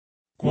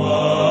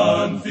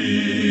Cuán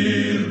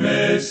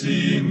firme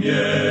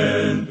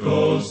cimiento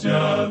se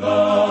ha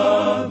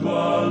dado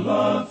a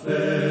la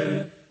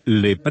fe.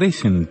 Le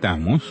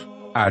presentamos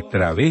A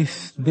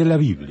través de la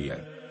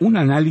Biblia, un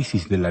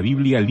análisis de la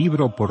Biblia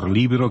libro por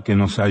libro que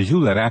nos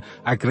ayudará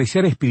a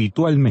crecer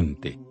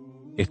espiritualmente.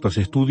 Estos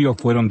estudios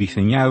fueron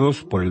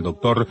diseñados por el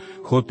Dr.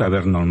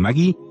 Vernon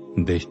McGee,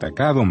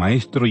 destacado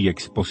maestro y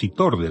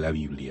expositor de la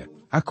Biblia.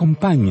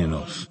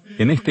 Acompáñenos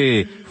en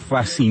este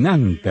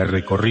fascinante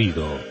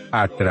recorrido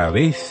a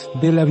través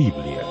de la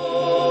Biblia.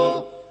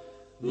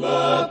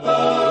 La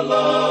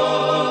palabra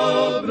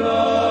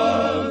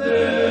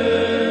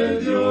de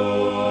Dios.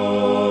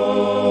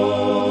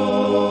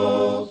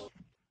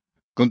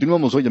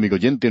 Continuamos hoy, amigo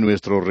oyente,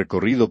 nuestro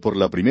recorrido por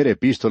la primera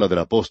epístola del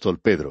apóstol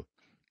Pedro.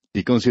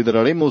 Y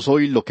consideraremos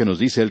hoy lo que nos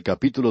dice el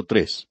capítulo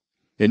 3.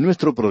 En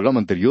nuestro programa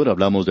anterior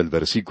hablamos del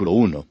versículo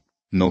 1.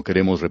 No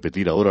queremos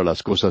repetir ahora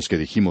las cosas que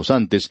dijimos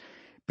antes,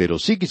 pero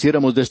sí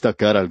quisiéramos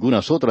destacar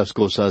algunas otras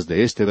cosas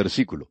de este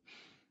versículo.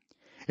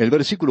 El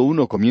versículo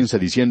 1 comienza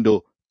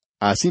diciendo,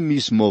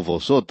 asimismo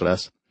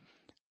vosotras.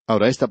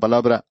 Ahora esta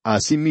palabra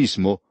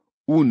asimismo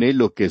une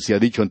lo que se ha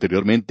dicho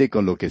anteriormente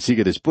con lo que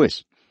sigue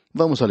después.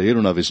 Vamos a leer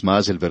una vez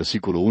más el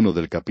versículo 1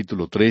 del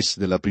capítulo 3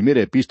 de la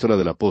primera epístola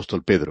del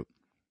apóstol Pedro.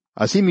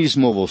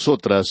 Asimismo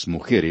vosotras,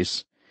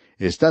 mujeres,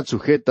 estad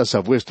sujetas a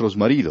vuestros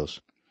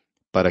maridos,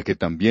 para que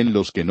también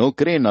los que no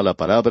creen a la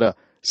palabra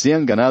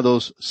sean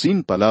ganados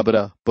sin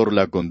palabra por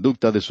la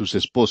conducta de sus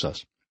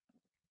esposas.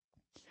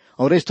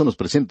 Ahora esto nos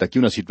presenta aquí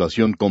una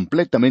situación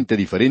completamente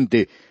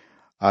diferente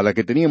a la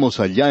que teníamos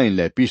allá en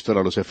la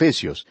epístola a los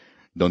Efesios,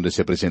 donde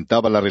se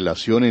presentaba la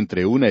relación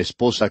entre una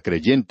esposa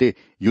creyente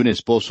y un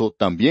esposo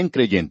también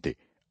creyente,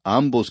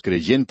 ambos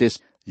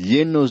creyentes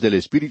llenos del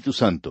Espíritu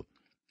Santo.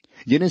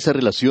 Y en esa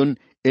relación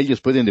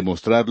ellos pueden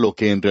demostrar lo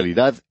que en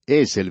realidad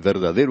es el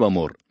verdadero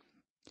amor.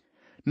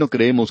 No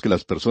creemos que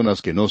las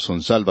personas que no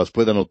son salvas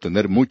puedan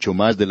obtener mucho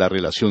más de la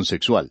relación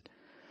sexual.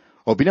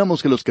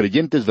 Opinamos que los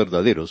creyentes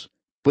verdaderos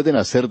pueden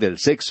hacer del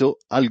sexo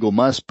algo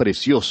más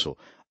precioso,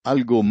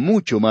 algo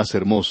mucho más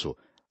hermoso,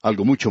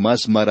 algo mucho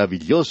más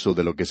maravilloso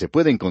de lo que se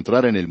puede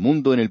encontrar en el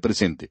mundo en el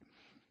presente.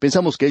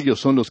 Pensamos que ellos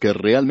son los que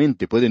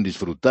realmente pueden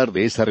disfrutar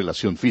de esa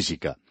relación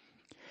física.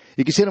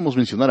 Y quisiéramos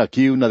mencionar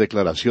aquí una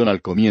declaración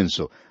al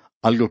comienzo,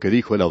 algo que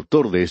dijo el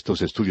autor de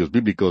estos estudios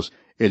bíblicos,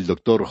 el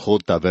Dr.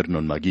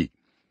 Vernon McGee.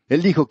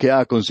 Él dijo que ha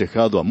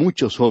aconsejado a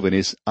muchos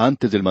jóvenes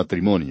antes del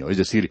matrimonio, es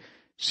decir,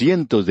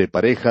 cientos de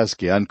parejas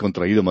que han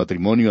contraído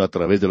matrimonio a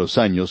través de los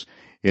años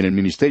en el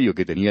ministerio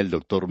que tenía el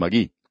Dr.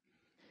 McGee.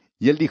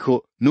 Y él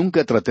dijo,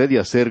 nunca traté de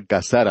hacer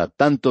casar a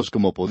tantos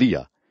como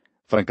podía.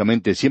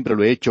 Francamente, siempre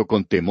lo he hecho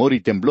con temor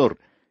y temblor.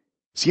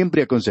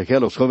 Siempre aconsejé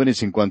a los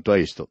jóvenes en cuanto a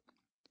esto.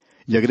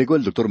 Y agregó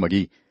el Dr.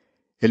 McGee,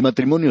 el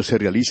matrimonio se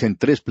realiza en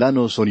 3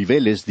 planos o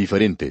niveles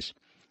diferentes.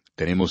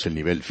 Tenemos el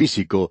nivel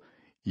físico,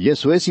 y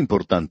eso es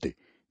importante.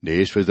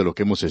 De eso es de lo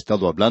que hemos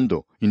estado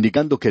hablando,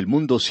 indicando que el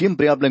mundo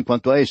siempre habla en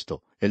cuanto a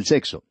esto, el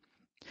sexo.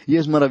 Y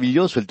es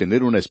maravilloso el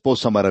tener una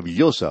esposa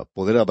maravillosa,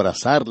 poder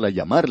abrazarla y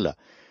amarla.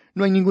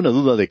 No hay ninguna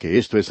duda de que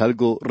esto es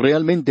algo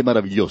realmente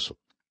maravilloso.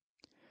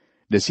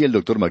 Decía el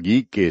Dr.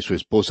 McGee que su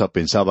esposa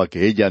pensaba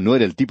que ella no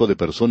era el tipo de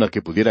persona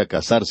que pudiera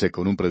casarse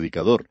con un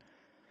predicador.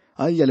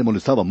 A ella le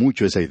molestaba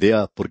mucho esa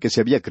idea porque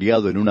se había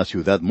criado en una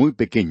ciudad muy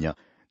pequeña,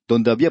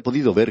 donde había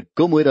podido ver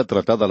cómo era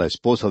tratada la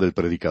esposa del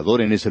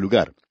predicador en ese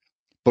lugar.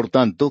 Por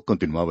tanto,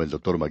 continuaba el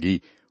Dr.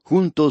 McGee,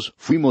 juntos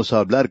fuimos a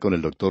hablar con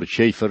el Dr.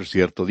 Schaefer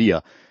cierto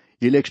día,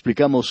 y le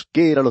explicamos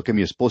qué era lo que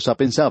mi esposa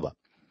pensaba.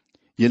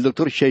 Y el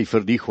Dr.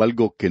 Schaefer dijo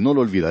algo que no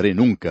lo olvidaré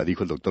nunca,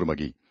 dijo el Dr.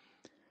 McGee.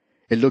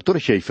 El Dr.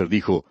 Schaefer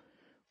dijo,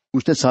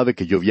 usted sabe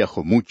que yo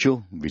viajo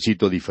mucho,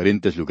 visito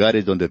diferentes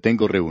lugares donde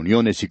tengo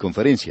reuniones y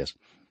conferencias.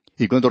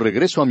 Y cuando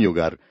regreso a mi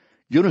hogar,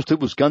 yo no estoy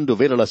buscando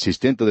ver al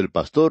asistente del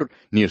pastor,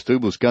 ni estoy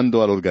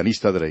buscando al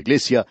organista de la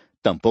iglesia,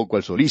 tampoco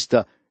al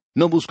solista,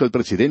 no busco al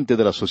presidente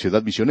de la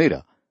sociedad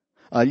misionera.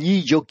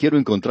 Allí yo quiero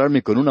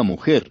encontrarme con una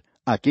mujer,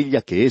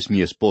 aquella que es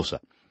mi esposa.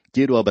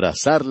 Quiero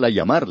abrazarla y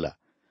amarla.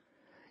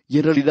 Y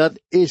en realidad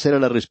esa era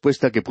la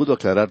respuesta que pudo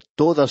aclarar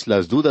todas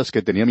las dudas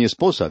que tenía mi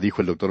esposa,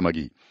 dijo el Dr.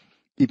 McGee.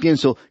 Y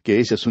pienso que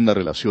esa es una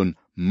relación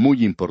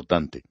muy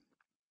importante.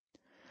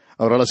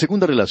 Ahora, la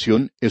segunda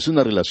relación es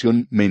una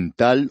relación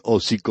mental o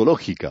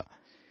psicológica.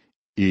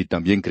 Y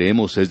también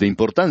creemos es de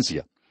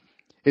importancia.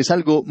 Es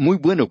algo muy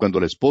bueno cuando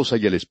la esposa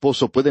y el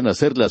esposo pueden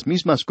hacer las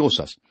mismas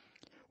cosas.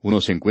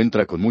 Uno se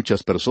encuentra con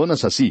muchas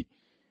personas así.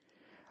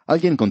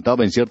 Alguien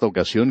contaba en cierta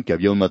ocasión que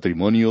había un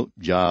matrimonio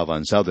ya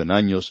avanzado en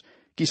años,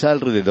 quizá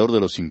alrededor de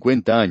los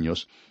 50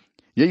 años,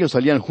 y ellos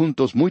salían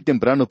juntos muy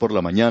temprano por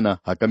la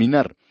mañana a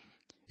caminar,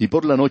 y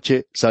por la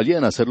noche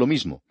salían a hacer lo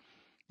mismo.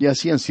 Y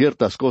hacían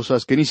ciertas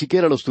cosas que ni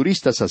siquiera los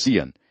turistas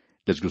hacían.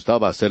 Les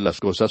gustaba hacer las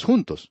cosas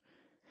juntos.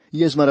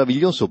 Y es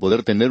maravilloso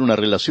poder tener una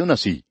relación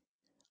así.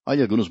 Hay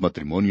algunos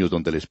matrimonios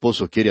donde el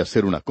esposo quiere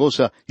hacer una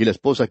cosa y la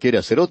esposa quiere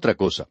hacer otra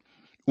cosa.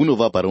 Uno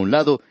va para un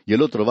lado y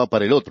el otro va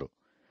para el otro.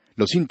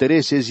 Los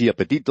intereses y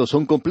apetitos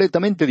son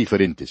completamente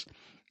diferentes.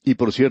 Y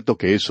por cierto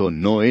que eso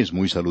no es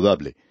muy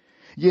saludable.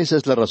 Y esa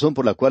es la razón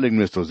por la cual en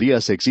nuestros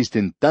días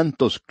existen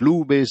tantos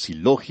clubes y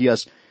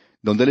logias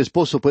donde el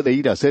esposo puede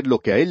ir a hacer lo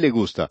que a él le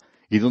gusta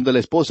y donde la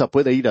esposa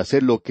puede ir a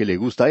hacer lo que le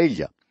gusta a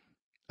ella.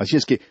 Así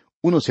es que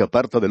uno se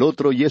aparta del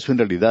otro y eso en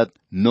realidad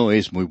no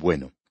es muy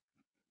bueno.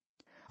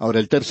 Ahora,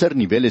 el tercer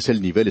nivel es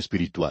el nivel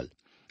espiritual.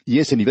 Y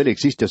ese nivel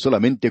existe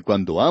solamente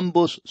cuando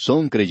ambos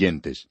son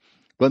creyentes.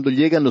 Cuando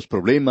llegan los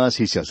problemas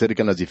y se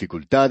acercan las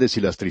dificultades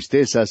y las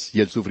tristezas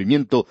y el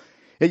sufrimiento,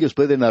 ellos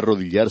pueden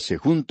arrodillarse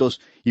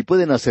juntos y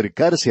pueden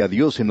acercarse a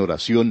Dios en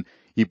oración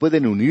y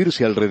pueden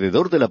unirse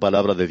alrededor de la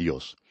palabra de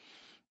Dios.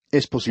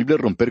 Es posible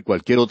romper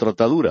cualquier otra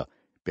atadura,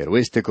 pero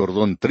este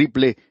cordón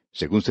triple,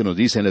 según se nos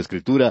dice en la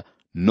Escritura,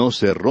 no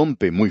se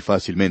rompe muy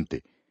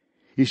fácilmente.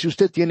 Y si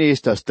usted tiene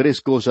estas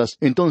tres cosas,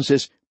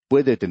 entonces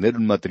puede tener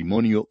un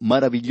matrimonio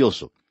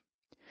maravilloso.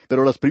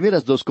 Pero las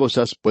primeras dos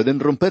cosas pueden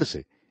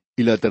romperse,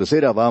 y la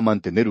tercera va a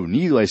mantener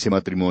unido a ese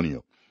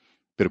matrimonio.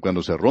 Pero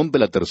cuando se rompe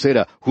la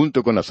tercera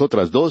junto con las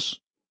otras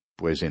dos,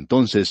 pues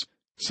entonces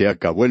se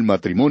acabó el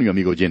matrimonio,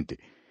 amigo oyente.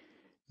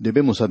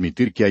 Debemos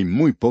admitir que hay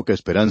muy poca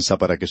esperanza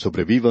para que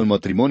sobreviva un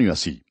matrimonio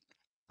así.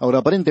 Ahora,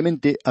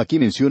 aparentemente, aquí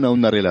menciona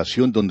una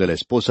relación donde la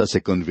esposa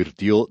se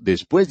convirtió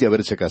después de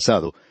haberse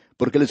casado,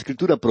 porque la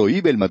Escritura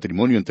prohíbe el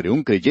matrimonio entre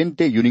un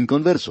creyente y un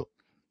inconverso.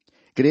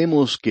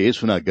 Creemos que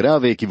es una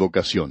grave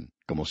equivocación,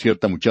 como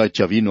cierta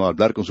muchacha vino a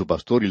hablar con su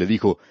pastor y le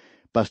dijo,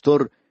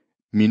 «Pastor,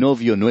 mi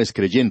novio no es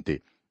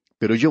creyente,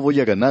 pero yo voy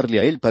a ganarle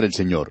a él para el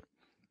Señor».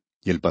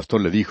 Y el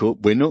pastor le dijo,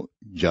 «Bueno,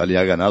 ¿ya le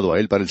ha ganado a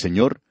él para el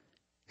Señor?»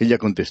 Ella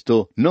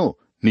contestó, «No,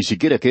 ni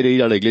siquiera quiere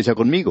ir a la iglesia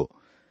conmigo».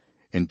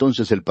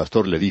 Entonces el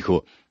pastor le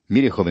dijo,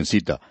 «Mire,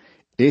 jovencita,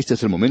 este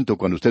es el momento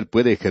cuando usted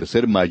puede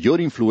ejercer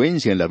mayor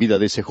influencia en la vida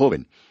de ese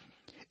joven.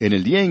 En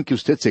el día en que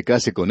usted se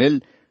case con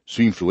él,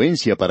 su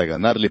influencia para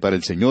ganarle para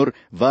el Señor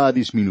va a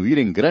disminuir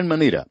en gran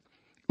manera.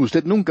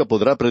 Usted nunca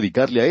podrá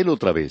predicarle a él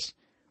otra vez.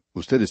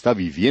 Usted está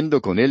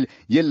viviendo con él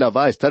y él la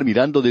va a estar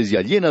mirando desde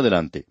allí en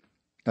adelante.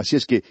 Así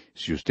es que,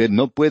 si usted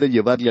no puede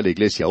llevarle a la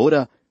iglesia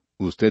ahora,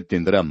 usted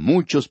tendrá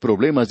muchos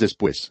problemas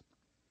después».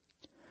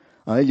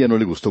 A ella no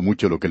le gustó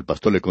mucho lo que el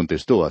pastor le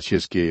contestó, así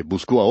es que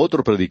buscó a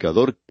otro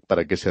predicador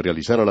para que se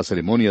realizara la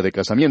ceremonia de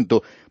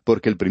casamiento,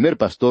 porque el primer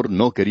pastor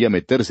no quería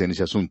meterse en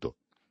ese asunto.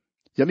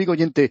 Y amigo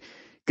oyente,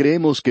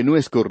 creemos que no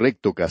es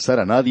correcto casar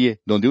a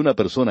nadie donde una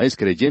persona es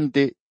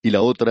creyente y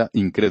la otra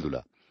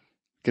incrédula.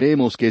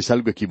 Creemos que es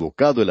algo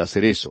equivocado el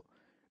hacer eso.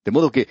 De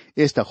modo que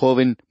esta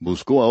joven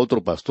buscó a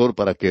otro pastor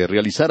para que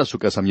realizara su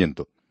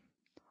casamiento.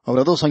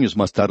 Ahora, 2 años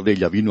más tarde,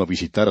 ella vino a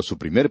visitar a su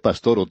primer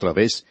pastor otra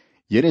vez,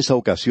 y en esa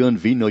ocasión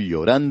vino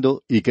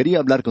llorando y quería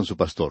hablar con su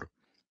pastor.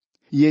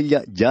 Y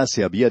ella ya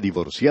se había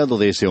divorciado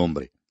de ese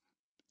hombre.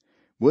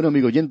 Bueno,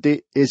 amigo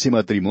oyente, ese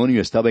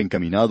matrimonio estaba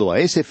encaminado a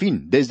ese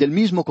fin desde el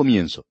mismo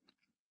comienzo.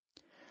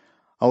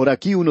 Ahora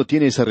aquí uno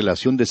tiene esa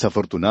relación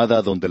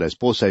desafortunada donde la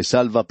esposa es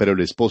salva pero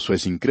el esposo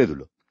es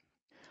incrédulo.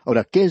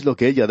 Ahora, ¿qué es lo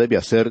que ella debe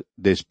hacer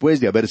después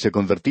de haberse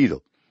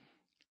convertido?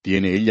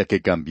 ¿Tiene ella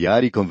que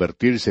cambiar y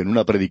convertirse en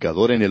una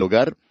predicadora en el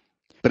hogar?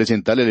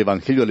 ¿Presentarle el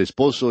Evangelio al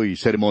esposo y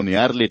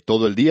sermonearle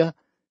todo el día?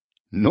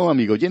 No,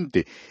 amigo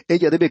oyente,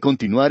 ella debe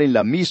continuar en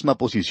la misma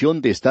posición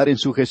de estar en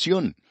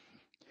sujeción.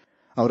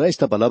 Ahora,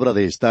 esta palabra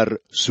de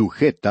estar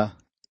sujeta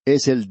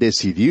es el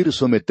decidir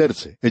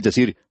someterse, es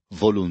decir,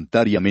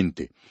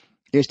 voluntariamente.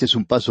 Este es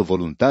un paso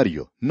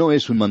voluntario, no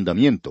es un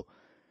mandamiento.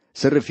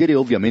 Se refiere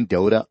obviamente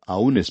ahora a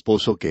un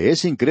esposo que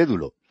es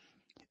incrédulo.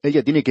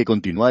 Ella tiene que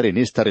continuar en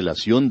esta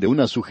relación de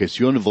una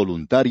sujeción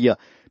voluntaria,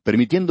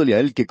 permitiéndole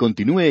a él que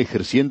continúe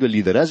ejerciendo el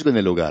liderazgo en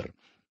el hogar.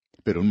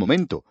 Pero un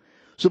momento,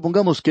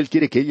 supongamos que él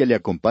quiere que ella le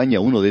acompañe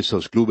a uno de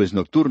esos clubes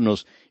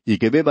nocturnos y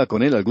que beba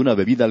con él alguna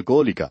bebida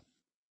alcohólica.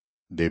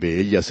 ¿Debe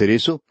ella hacer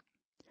eso?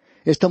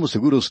 Estamos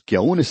seguros que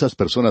aún esas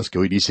personas que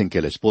hoy dicen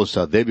que la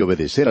esposa debe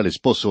obedecer al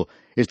esposo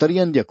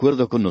estarían de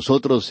acuerdo con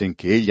nosotros en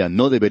que ella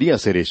no debería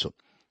hacer eso.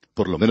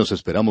 Por lo menos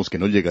esperamos que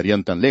no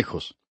llegarían tan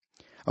lejos.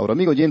 Ahora,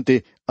 amigo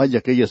oyente, hay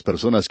aquellas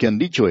personas que han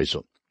dicho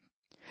eso.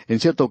 En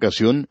cierta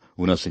ocasión,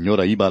 una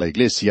señora iba a la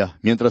iglesia,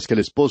 mientras que el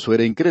esposo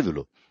era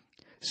incrédulo.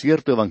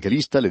 Cierto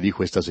evangelista le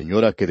dijo a esta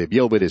señora que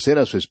debía obedecer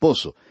a su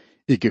esposo,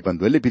 y que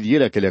cuando él le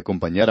pidiera que le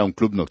acompañara a un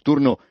club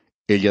nocturno,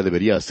 ella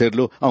debería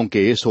hacerlo,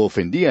 aunque eso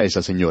ofendía a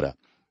esa señora.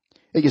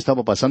 Ella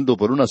estaba pasando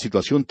por una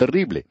situación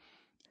terrible.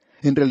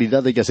 En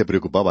realidad ella se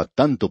preocupaba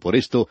tanto por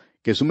esto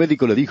que su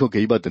médico le dijo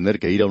que iba a tener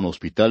que ir a un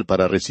hospital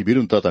para recibir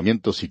un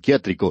tratamiento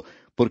psiquiátrico,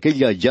 porque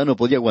ella ya no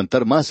podía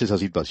aguantar más esa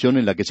situación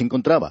en la que se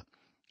encontraba.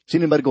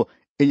 Sin embargo,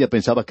 ella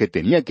pensaba que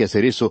tenía que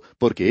hacer eso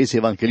porque ese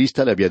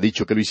evangelista le había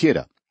dicho que lo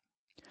hiciera.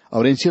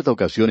 Ahora, en cierta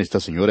ocasión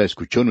esta señora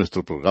escuchó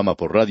nuestro programa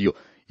por radio,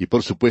 y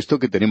por supuesto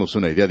que tenemos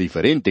una idea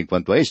diferente en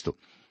cuanto a esto.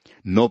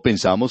 No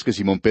pensamos que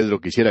Simón Pedro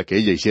quisiera que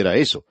ella hiciera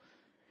eso.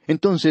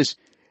 Entonces,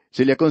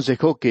 se le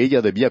aconsejó que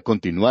ella debía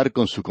continuar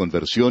con su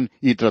conversión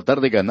y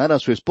tratar de ganar a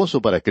su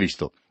esposo para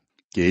Cristo,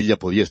 que ella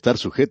podía estar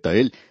sujeta a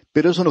él,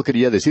 pero eso no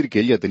quería decir que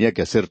ella tenía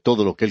que hacer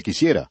todo lo que él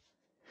quisiera.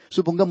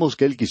 Supongamos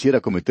que él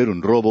quisiera cometer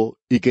un robo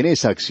y que en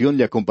esa acción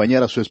le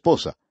acompañara a su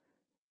esposa.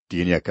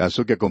 ¿Tiene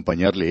acaso que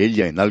acompañarle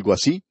ella en algo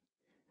así?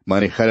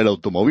 ¿Manejar el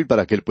automóvil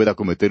para que él pueda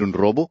cometer un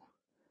robo?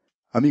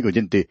 Amigo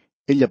oyente,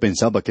 ella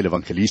pensaba que el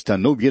evangelista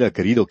no hubiera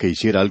querido que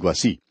hiciera algo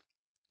así.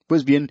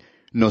 Pues bien,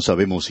 no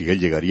sabemos si él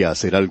llegaría a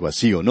hacer algo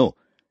así o no,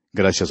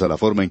 gracias a la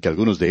forma en que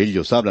algunos de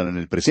ellos hablan en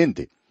el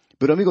presente.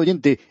 Pero amigo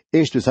oyente,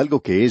 esto es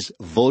algo que es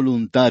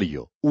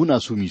voluntario, una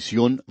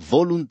sumisión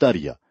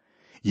voluntaria.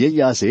 Y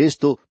ella hace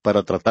esto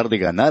para tratar de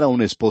ganar a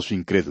un esposo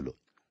incrédulo.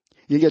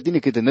 Y ella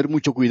tiene que tener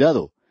mucho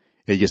cuidado.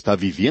 Ella está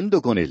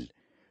viviendo con él.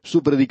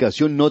 Su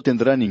predicación no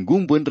tendrá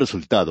ningún buen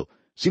resultado,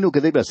 sino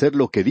que debe hacer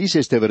lo que dice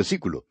este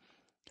versículo,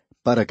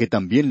 para que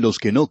también los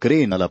que no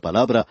creen a la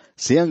palabra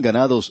sean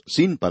ganados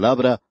sin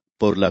palabra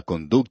por la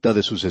conducta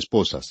de sus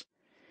esposas.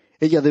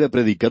 Ella debe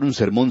predicar un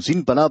sermón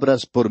sin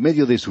palabras por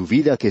medio de su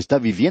vida que está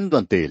viviendo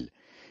ante él.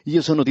 Y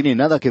eso no tiene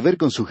nada que ver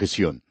con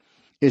sujeción.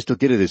 Esto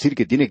quiere decir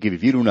que tiene que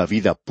vivir una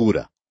vida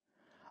pura.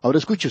 Ahora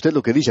escuche usted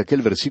lo que dice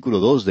aquel versículo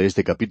 2 de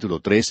este capítulo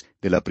 3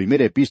 de la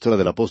primera epístola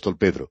del apóstol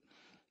Pedro.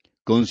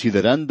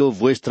 Considerando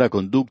vuestra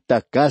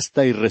conducta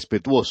casta y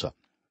respetuosa.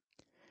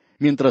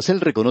 Mientras él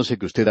reconoce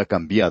que usted ha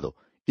cambiado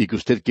y que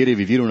usted quiere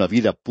vivir una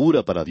vida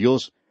pura para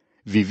Dios,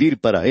 vivir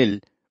para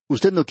Él,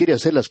 usted no quiere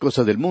hacer las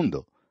cosas del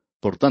mundo.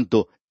 Por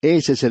tanto,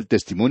 ese es el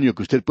testimonio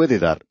que usted puede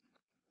dar.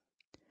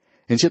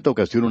 En cierta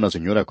ocasión una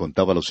señora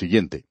contaba lo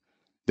siguiente.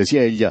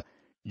 Decía ella,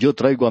 yo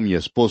traigo a mi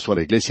esposo a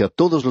la iglesia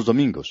todos los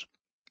domingos.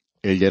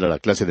 Ella era la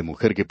clase de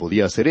mujer que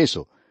podía hacer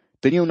eso.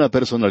 Tenía una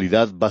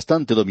personalidad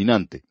bastante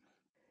dominante.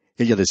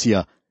 Ella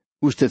decía,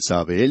 usted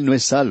sabe, él no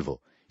es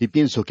salvo, y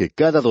pienso que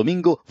cada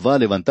domingo va a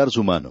levantar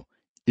su mano.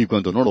 Y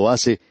cuando no lo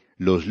hace,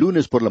 los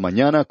lunes por la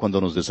mañana, cuando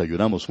nos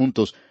desayunamos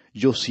juntos,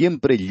 yo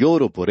siempre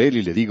lloro por él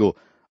y le digo,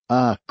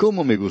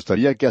 cómo me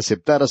gustaría que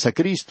aceptaras a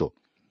Cristo.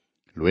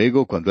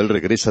 Luego, cuando él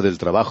regresa del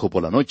trabajo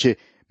por la noche,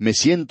 me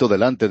siento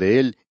delante de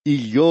él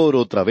y lloro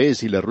otra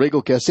vez y le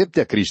ruego que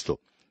acepte a Cristo.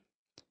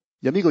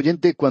 Y amigo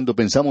oyente, cuando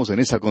pensamos en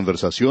esa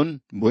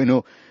conversación,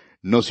 bueno,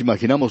 nos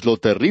imaginamos lo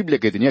terrible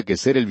que tenía que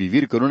ser el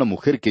vivir con una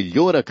mujer que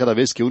llora cada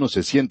vez que uno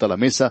se sienta a la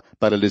mesa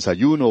para el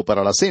desayuno o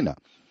para la cena.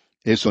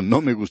 Eso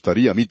no me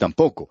gustaría a mí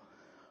tampoco.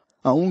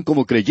 Aún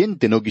como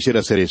creyente no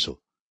quisiera hacer eso.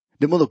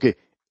 De modo que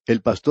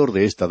el pastor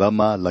de esta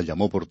dama la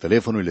llamó por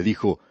teléfono y le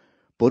dijo,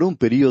 por un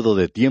período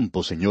de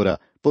tiempo, señora,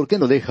 ¿por qué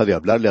no deja de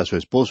hablarle a su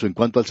esposo en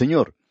cuanto al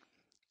Señor?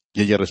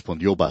 Y ella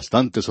respondió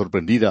bastante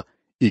sorprendida,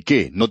 ¿y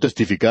qué, no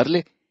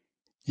testificarle?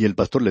 Y el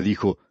pastor le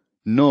dijo,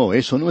 no,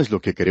 eso no es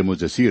lo que queremos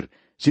decir,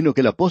 sino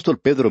que el apóstol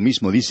Pedro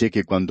mismo dice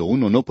que cuando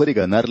uno no puede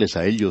ganarles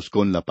a ellos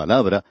con la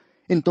palabra,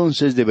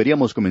 entonces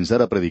deberíamos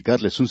comenzar a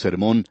predicarles un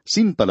sermón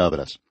sin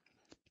palabras.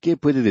 ¿Qué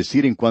puede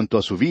decir en cuanto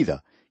a su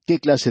vida? ¿Qué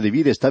clase de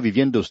vida está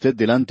viviendo usted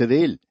delante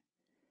de él?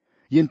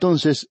 Y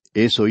entonces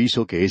eso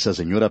hizo que esa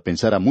señora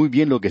pensara muy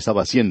bien lo que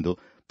estaba haciendo,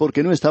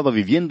 porque no estaba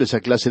viviendo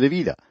esa clase de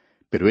vida.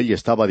 Pero ella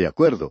estaba de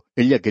acuerdo.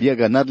 Ella quería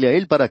ganarle a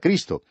él para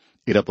Cristo.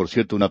 Era, por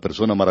cierto, una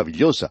persona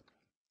maravillosa.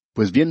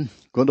 Pues bien,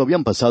 cuando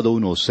habían pasado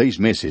unos 6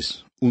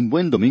 meses, un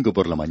buen domingo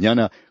por la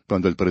mañana,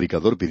 cuando el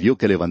predicador pidió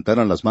que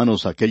levantaran las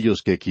manos a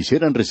aquellos que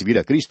quisieran recibir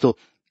a Cristo,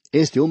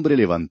 este hombre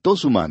levantó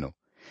su mano.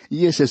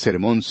 Y ese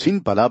sermón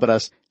sin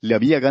palabras le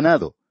había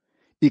ganado.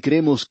 Y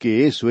creemos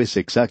que eso es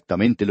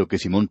exactamente lo que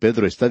Simón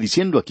Pedro está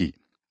diciendo aquí.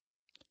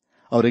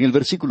 Ahora, en el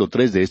versículo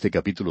 3 de este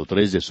capítulo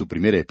 3 de su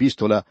primera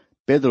epístola,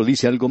 Pedro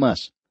dice algo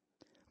más.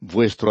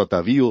 Vuestro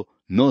atavío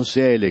no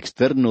sea el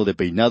externo de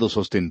peinados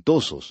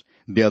ostentosos,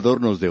 de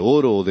adornos de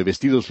oro o de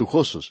vestidos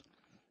lujosos.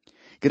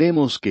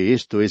 Creemos que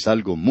esto es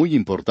algo muy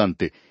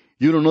importante,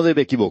 y uno no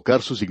debe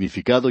equivocar su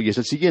significado, y es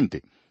el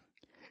siguiente.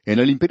 En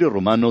el Imperio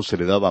Romano se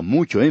le daba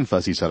mucho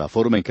énfasis a la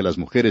forma en que las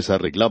mujeres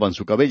arreglaban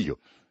su cabello.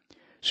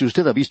 Si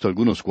usted ha visto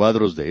algunos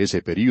cuadros de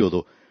ese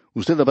período,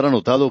 usted habrá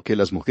notado que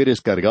las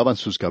mujeres cargaban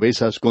sus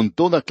cabezas con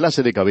toda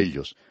clase de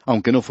cabellos,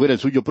 aunque no fuera el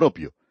suyo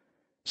propio.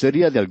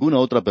 Sería de alguna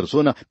otra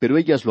persona, pero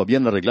ellas lo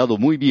habían arreglado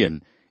muy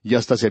bien, y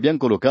hasta se habían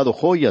colocado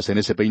joyas en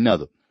ese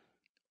peinado.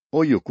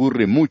 Hoy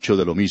ocurre mucho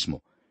de lo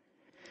mismo.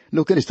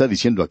 Lo que él está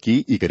diciendo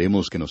aquí, y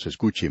queremos que nos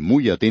escuche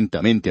muy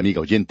atentamente,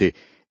 amiga oyente,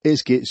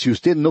 es que si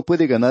usted no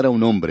puede ganar a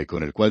un hombre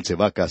con el cual se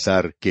va a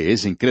casar, que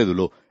es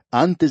incrédulo,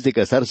 antes de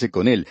casarse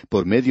con él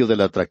por medio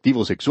del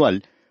atractivo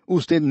sexual,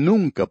 usted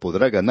nunca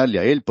podrá ganarle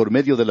a él por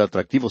medio del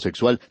atractivo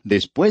sexual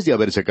después de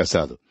haberse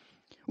casado.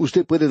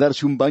 Usted puede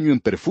darse un baño en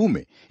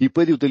perfume y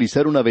puede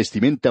utilizar una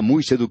vestimenta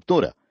muy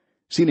seductora.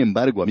 Sin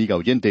embargo, amiga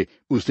oyente,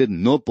 usted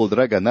no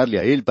podrá ganarle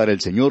a él para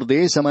el Señor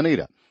de esa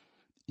manera.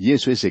 Y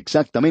eso es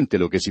exactamente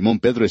lo que Simón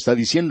Pedro está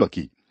diciendo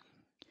aquí.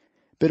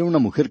 Pero una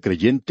mujer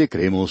creyente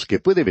creemos que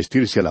puede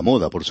vestirse a la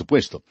moda, por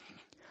supuesto.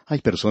 Hay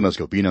personas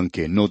que opinan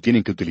que no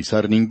tienen que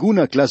utilizar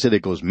ninguna clase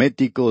de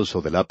cosméticos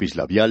o de lápiz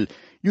labial,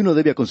 y uno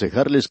debe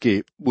aconsejarles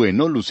que,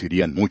 bueno,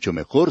 lucirían mucho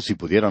mejor si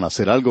pudieran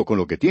hacer algo con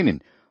lo que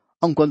tienen,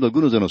 aun cuando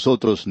algunos de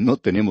nosotros no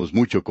tenemos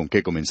mucho con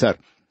qué comenzar.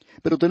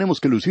 Pero tenemos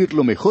que lucir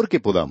lo mejor que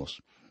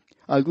podamos.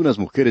 Algunas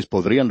mujeres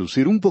podrían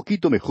lucir un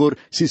poquito mejor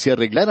si se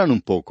arreglaran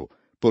un poco,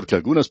 porque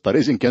algunas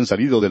parecen que han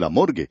salido de la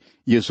morgue,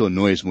 y eso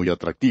no es muy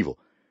atractivo.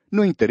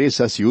 No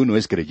interesa si uno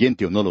es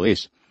creyente o no lo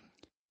es.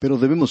 Pero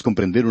debemos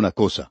comprender una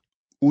cosa.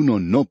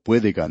 Uno no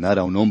puede ganar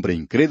a un hombre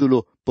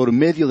incrédulo por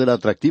medio del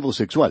atractivo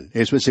sexual,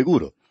 eso es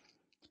seguro.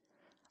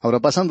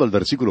 Ahora, pasando al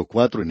versículo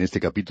 4 en este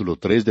capítulo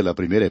 3 de la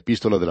primera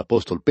epístola del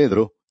apóstol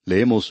Pedro,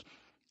 leemos: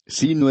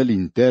 sino el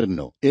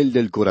interno, el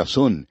del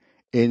corazón,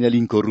 en el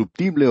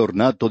incorruptible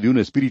ornato de un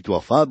espíritu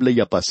afable y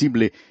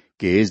apacible,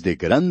 que es de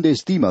grande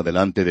estima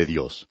delante de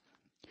Dios.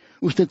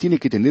 Usted tiene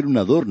que tener un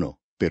adorno,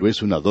 pero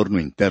es un adorno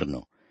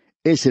interno.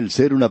 Es el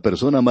ser una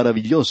persona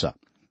maravillosa.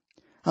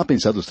 ¿Ha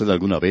pensado usted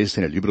alguna vez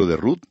en el libro de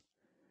Ruth?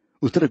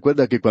 Usted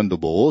recuerda que cuando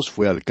Booz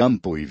fue al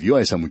campo y vio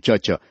a esa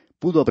muchacha,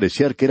 pudo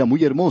apreciar que era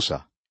muy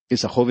hermosa,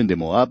 esa joven de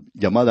Moab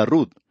llamada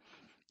Ruth.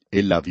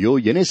 Él la vio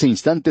y en ese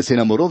instante se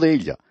enamoró de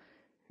ella.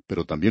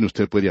 Pero también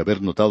usted puede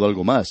haber notado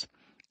algo más.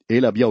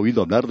 Él había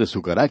oído hablar de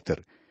su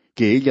carácter,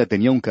 que ella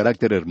tenía un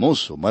carácter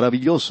hermoso,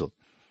 maravilloso.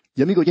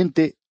 Y amigo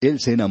oyente,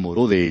 él se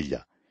enamoró de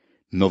ella.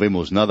 No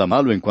vemos nada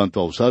malo en cuanto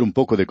a usar un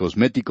poco de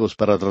cosméticos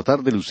para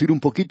tratar de lucir un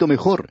poquito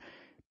mejor,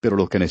 pero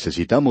lo que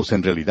necesitamos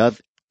en realidad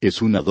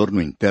es un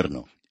adorno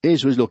interno.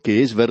 Eso es lo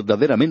que es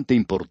verdaderamente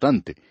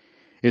importante.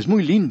 Es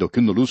muy lindo que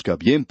uno luzca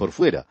bien por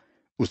fuera.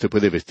 Usted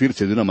puede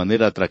vestirse de una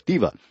manera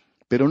atractiva,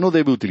 pero no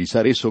debe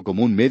utilizar eso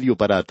como un medio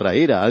para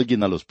atraer a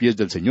alguien a los pies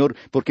del Señor,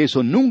 porque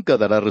eso nunca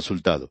dará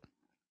resultado.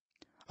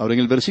 Ahora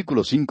en el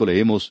versículo 5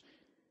 leemos: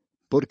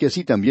 porque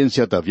así también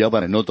se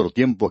ataviaban en otro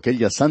tiempo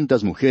aquellas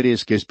santas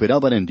mujeres que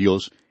esperaban en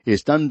Dios,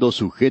 estando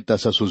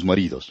sujetas a sus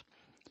maridos.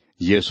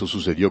 Y eso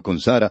sucedió con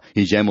Sara,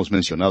 y ya hemos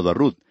mencionado a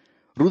Ruth.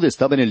 Ruth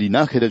estaba en el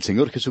linaje del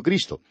Señor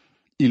Jesucristo.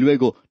 Y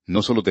luego,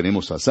 no solo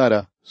tenemos a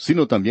Sara,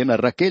 sino también a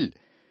Raquel.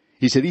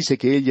 Y se dice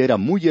que ella era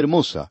muy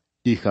hermosa,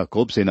 y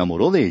Jacob se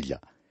enamoró de ella.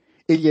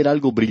 Ella era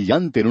algo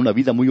brillante en una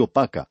vida muy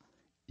opaca.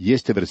 Y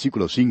este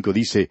versículo 5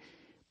 dice: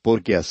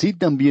 porque así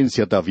también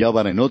se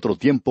ataviaban en otro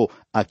tiempo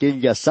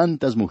aquellas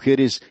santas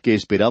mujeres que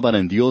esperaban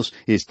en Dios,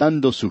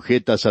 estando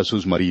sujetas a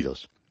sus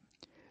maridos.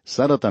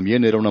 Sara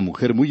también era una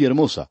mujer muy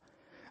hermosa.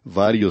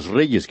 Varios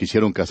reyes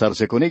quisieron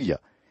casarse con ella,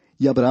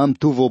 y Abraham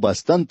tuvo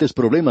bastantes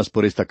problemas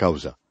por esta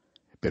causa.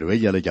 Pero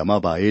ella le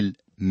llamaba a él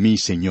mi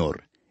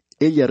señor.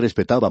 Ella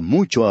respetaba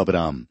mucho a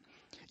Abraham.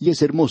 Y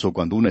es hermoso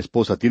cuando una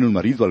esposa tiene un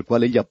marido al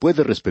cual ella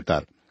puede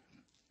respetar.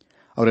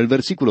 Ahora el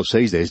versículo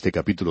 6 de este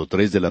capítulo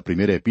 3 de la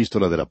primera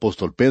epístola del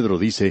apóstol Pedro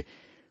dice: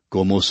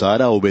 como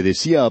Sara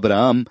obedecía a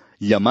Abraham,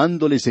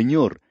 llamándole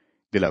Señor,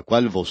 de la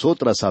cual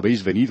vosotras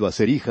habéis venido a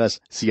ser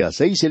hijas, si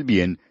hacéis el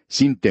bien,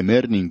 sin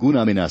temer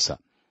ninguna amenaza.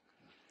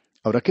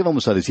 Ahora, ¿qué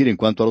vamos a decir en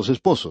cuanto a los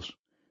esposos?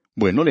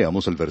 Bueno,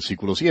 leamos el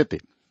versículo 7.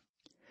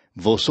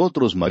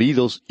 Vosotros,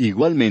 maridos,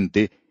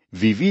 igualmente,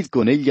 vivid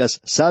con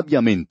ellas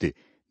sabiamente,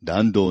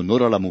 dando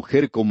honor a la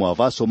mujer como a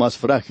vaso más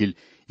frágil,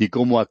 y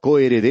como a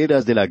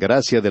coherederas de la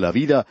gracia de la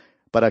vida,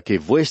 para que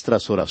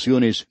vuestras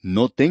oraciones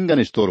no tengan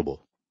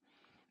estorbo.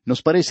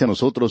 Nos parece a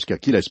nosotros que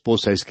aquí la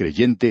esposa es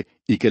creyente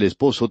y que el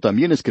esposo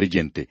también es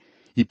creyente,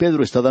 y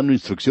Pedro está dando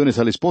instrucciones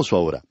al esposo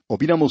ahora.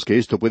 Opinamos que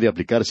esto puede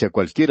aplicarse a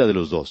cualquiera de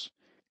los dos.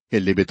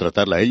 Él debe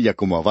tratarla a ella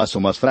como a vaso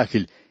más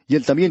frágil, y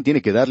él también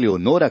tiene que darle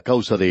honor a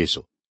causa de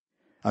eso.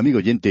 Amigo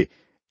oyente,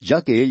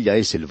 ya que ella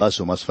es el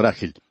vaso más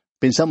frágil,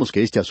 pensamos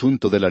que este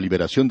asunto de la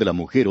liberación de la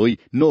mujer hoy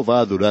no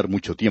va a durar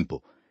mucho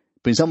tiempo.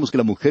 Pensamos que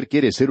la mujer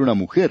quiere ser una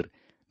mujer,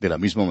 de la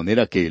misma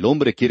manera que el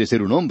hombre quiere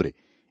ser un hombre,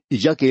 y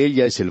ya que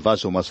ella es el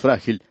vaso más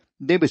frágil,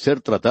 debe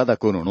ser tratada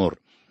con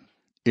honor.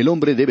 El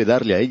hombre debe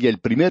darle a ella el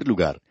primer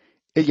lugar.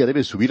 Ella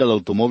debe subir al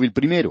automóvil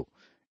primero.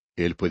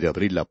 Él puede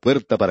abrir la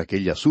puerta para que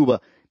ella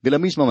suba, de la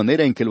misma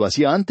manera en que lo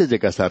hacía antes de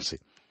casarse.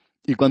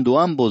 Y cuando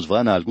ambos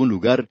van a algún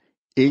lugar,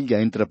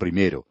 ella entra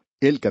primero.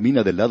 Él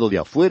camina del lado de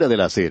afuera de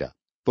la acera.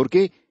 ¿Por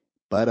qué?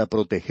 Para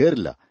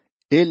protegerla.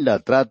 Él la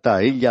trata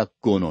a ella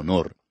con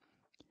honor.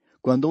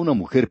 Cuando una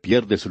mujer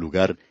pierde su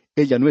lugar,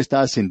 ella no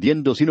está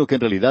ascendiendo, sino que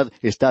en realidad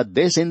está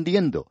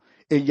descendiendo.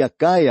 Ella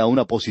cae a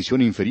una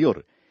posición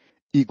inferior.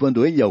 Y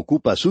cuando ella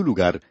ocupa su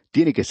lugar,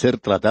 tiene que ser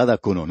tratada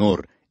con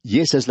honor, y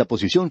esa es la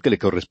posición que le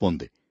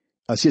corresponde.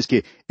 Así es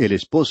que el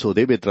esposo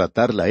debe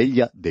tratarla a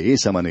ella de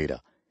esa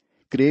manera.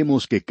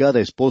 Creemos que cada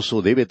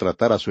esposo debe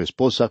tratar a su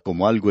esposa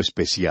como algo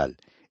especial.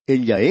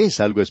 Ella es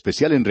algo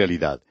especial en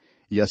realidad,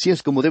 y así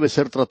es como debe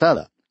ser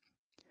tratada.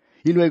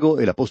 Y luego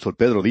el apóstol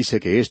Pedro dice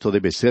que esto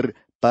debe ser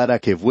para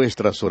que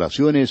vuestras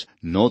oraciones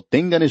no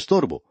tengan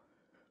estorbo.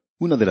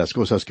 Una de las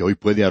cosas que hoy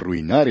puede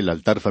arruinar el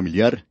altar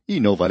familiar, y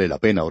no vale la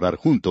pena orar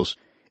juntos,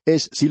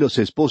 es si los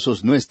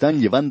esposos no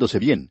están llevándose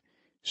bien,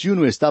 si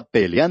uno está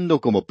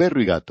peleando como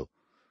perro y gato.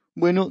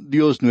 Bueno,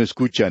 Dios no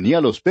escucha ni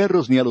a los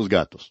perros ni a los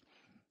gatos.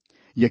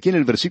 Y aquí en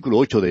el versículo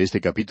 8 de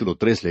este capítulo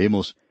 3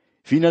 leemos: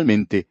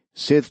 finalmente,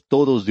 sed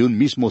todos de un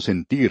mismo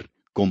sentir,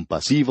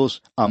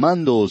 compasivos,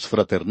 amándoos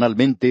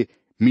fraternalmente,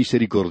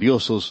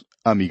 misericordiosos,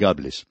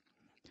 amigables.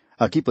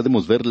 Aquí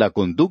podemos ver la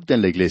conducta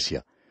en la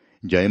iglesia.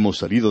 Ya hemos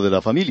salido de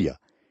la familia.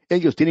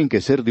 Ellos tienen que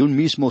ser de un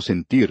mismo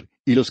sentir,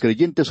 y los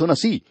creyentes son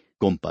así,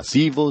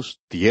 compasivos,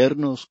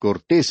 tiernos,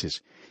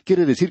 corteses.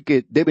 Quiere decir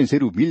que deben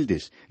ser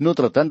humildes, no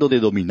tratando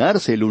de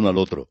dominarse el uno al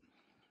otro.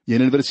 Y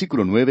en el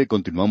versículo 9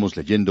 continuamos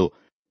leyendo: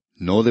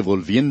 no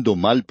devolviendo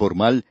mal por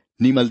mal,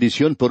 ni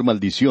maldición por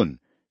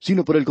maldición,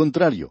 sino por el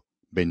contrario,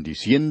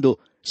 bendiciendo,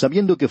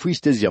 sabiendo que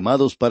fuisteis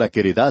llamados para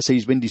que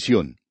heredaseis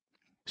bendición.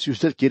 Si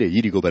usted quiere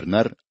ir y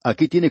gobernar,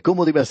 aquí tiene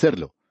cómo debe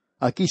hacerlo.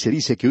 Aquí se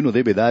dice que uno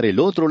debe dar el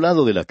otro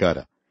lado de la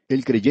cara.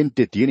 El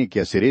creyente tiene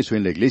que hacer eso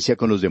en la iglesia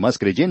con los demás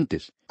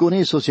creyentes. Con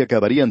eso se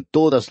acabarían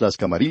todas las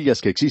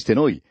camarillas que existen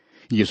hoy.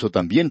 Y eso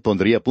también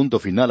pondría punto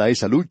final a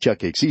esa lucha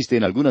que existe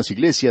en algunas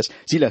iglesias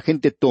si la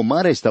gente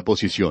tomara esta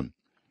posición.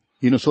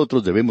 Y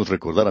nosotros debemos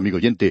recordar, amigo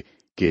oyente,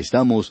 que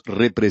estamos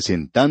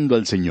representando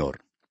al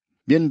Señor.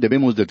 Bien,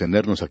 debemos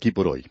detenernos aquí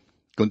por hoy.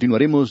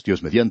 Continuaremos,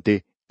 Dios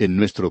mediante, en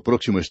nuestro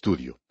próximo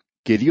estudio.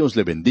 Que Dios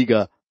le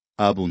bendiga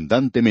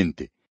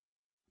abundantemente.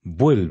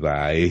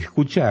 Vuelva a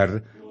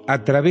escuchar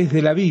A través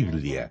de la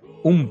Biblia,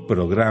 un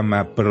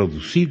programa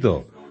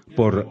producido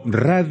por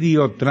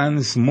Radio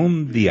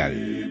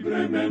Transmundial.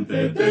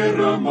 Libremente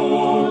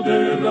derramó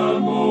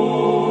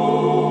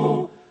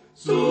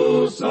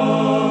su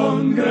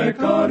sangre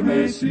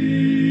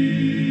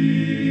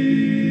carmesí.